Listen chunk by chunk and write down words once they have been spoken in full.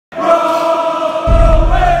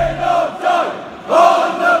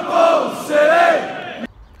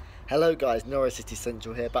Hello guys, Norwich City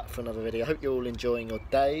Central here, back for another video. I hope you're all enjoying your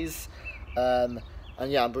days. And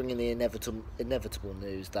yeah, I'm bringing the inevitable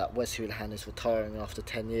news that Wes Hoolahan is retiring after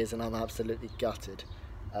 10 years, and I'm absolutely gutted.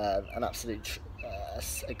 An absolute,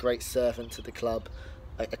 a great servant to the club,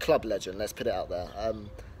 a club legend. Let's put it out there.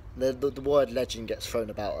 The word legend gets thrown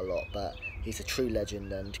about a lot, but he's a true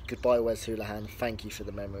legend. And goodbye, Wes Hoolahan. Thank you for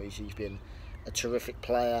the memories. You've been a terrific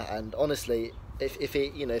player, and honestly, if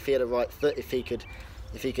he had a right foot, if he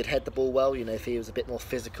could head the ball well, if he was a bit more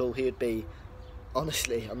physical, he would be,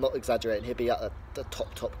 honestly, I'm not exaggerating, he'd be at the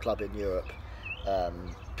top club in Europe.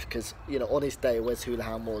 Because, on his day, Wes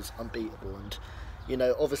Hoolahan was unbeatable. And,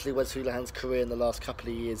 obviously Wes Hoolahan's career in the last couple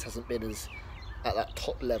of years hasn't been as at that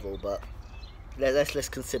top level, but let's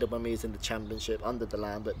consider when he was in the Championship under the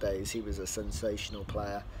Lambert days, he was a sensational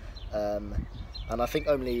player. And I think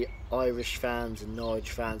only Irish fans and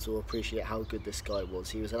Norwich fans will appreciate how good this guy was.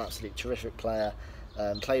 He was an absolute terrific player.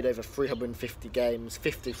 Played over 350 games,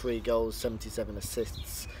 53 goals, 77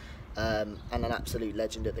 assists, and an absolute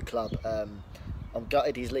legend at the club. I'm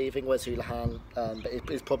gutted he's leaving, Wes Hoolahan, but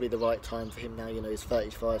it's probably the right time for him now. He's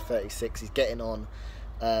 35, 36, he's getting on.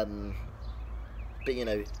 But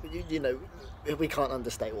we can't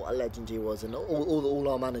understate what a legend he was, and all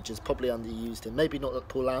our managers probably underused him. Maybe not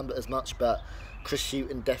Paul Lambert as much, but Chris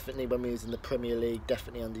Hughton definitely, when he was in the Premier League,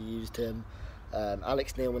 definitely underused him.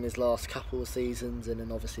 Alex Neil in his last couple of seasons, and then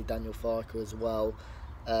obviously Daniel Farker as well.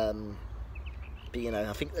 But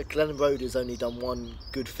I think that Glenn Roeder's only done one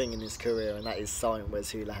good thing in his career, and that is sign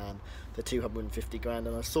Wes Hoolahan for 250 grand.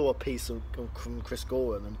 And I saw a piece from Chris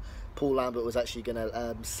Gorham, and Paul Lambert was actually going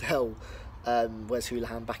to sell Wes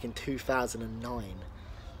Hoolahan back in 2009.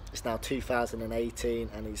 It's now 2018,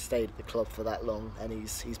 and he's stayed at the club for that long, and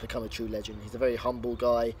he's become a true legend. He's a very humble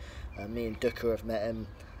guy. Me and Ducker have met him.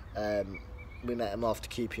 We met him after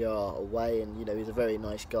QPR away, and he's a very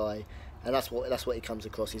nice guy, and that's what he comes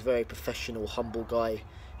across. He's a very professional, humble guy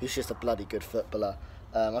who's just a bloody good footballer.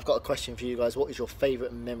 I've got a question for you guys. What is your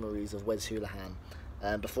favourite memories of Wes Hoolahan?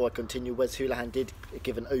 Before I continue, Wes Hoolahan did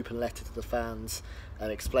give an open letter to the fans,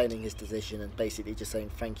 explaining his decision and basically just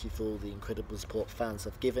saying thank you for all the incredible support fans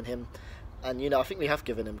have given him. And I think we have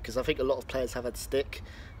given him, because I think a lot of players have had stick.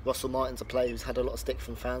 Russell Martin's a player who's had a lot of stick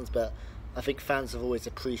from fans, but I think fans have always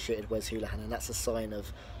appreciated Wes Hoolahan, and that's a sign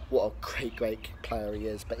of what a great player he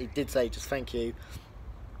is. But he did say just thank you,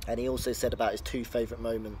 and he also said about his two favourite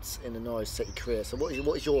moments in the Norwich City career. So what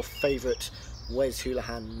is your favourite Wes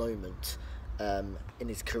Hoolahan moment in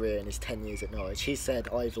his career, in his 10 years at Norwich? He said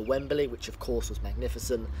either Wembley, which of course was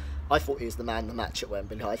magnificent. I thought he was the man of the match at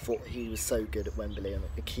Wembley. I thought he was so good at Wembley, and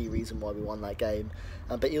a key reason why we won that game.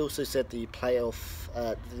 But he also said the playoff,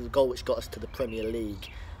 the goal which got us to the Premier League.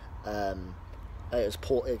 It was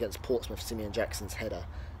against Portsmouth, Simeon Jackson's header.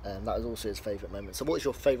 That was also his favourite moment. So what is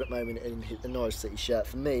your favourite moment in the Norwich City shirt?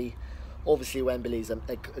 For me, obviously Wembley's a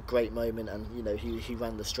great moment, and he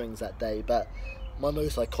ran the strings that day. But my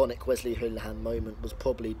most iconic Wes Hoolahan moment was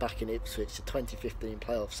probably back in Ipswich, the 2015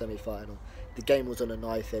 playoff semi-final. The game was on a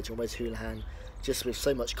knife edge, and Wes Hoolahan, just with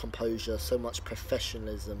so much composure, so much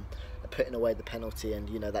professionalism, putting away the penalty, and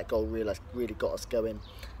that goal really got us going.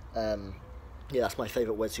 Yeah, that's my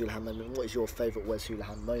favourite Wes Hoolahan moment. What is your favourite Wes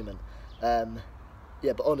Hoolahan moment?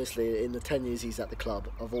 Yeah, but honestly, in the 10 years he's at the club,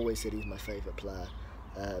 I've always said he's my favourite player.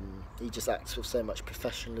 He just acts with so much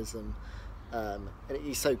professionalism, and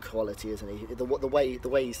he's so quality, isn't he? The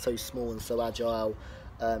way he's so small and so agile,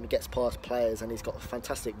 he gets past players, and he's got a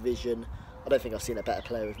fantastic vision. I don't think I've seen a better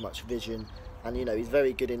player with much vision. And he's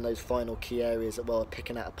very good in those final key areas as well,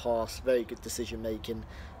 picking out a pass, very good decision making,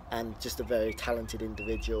 and just a very talented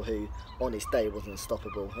individual who, on his day, was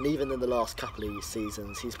unstoppable. And even in the last couple of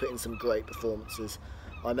seasons, he's put in some great performances.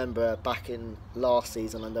 I remember back in last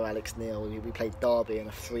season under Alex Neil, we played Derby in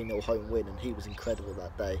a 3-0 home win, and he was incredible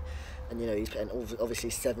that day. And he's playing obviously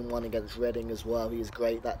 7-1 against Reading as well. He was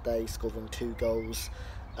great that day, scoring 2 goals.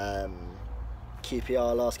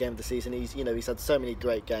 QPR last game of the season, he's had so many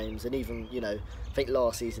great games, and even I think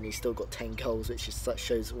last season he still got 10 goals, which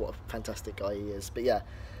shows what a fantastic guy he is. But yeah,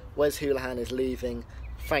 Wes Hoolahan is leaving.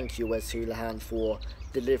 Thank you, Wes Hoolahan, for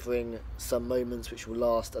delivering some moments which will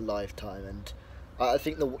last a lifetime. And I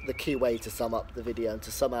think the key way to sum up the video, and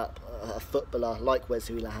to sum up a footballer like Wes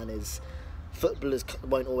Hoolahan, is footballers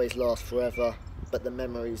won't always last forever, but the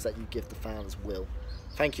memories that you give the fans will.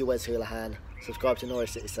 Thank you, Wes Hoolahan. Subscribe to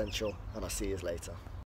Norwich City Central, and I'll see you later.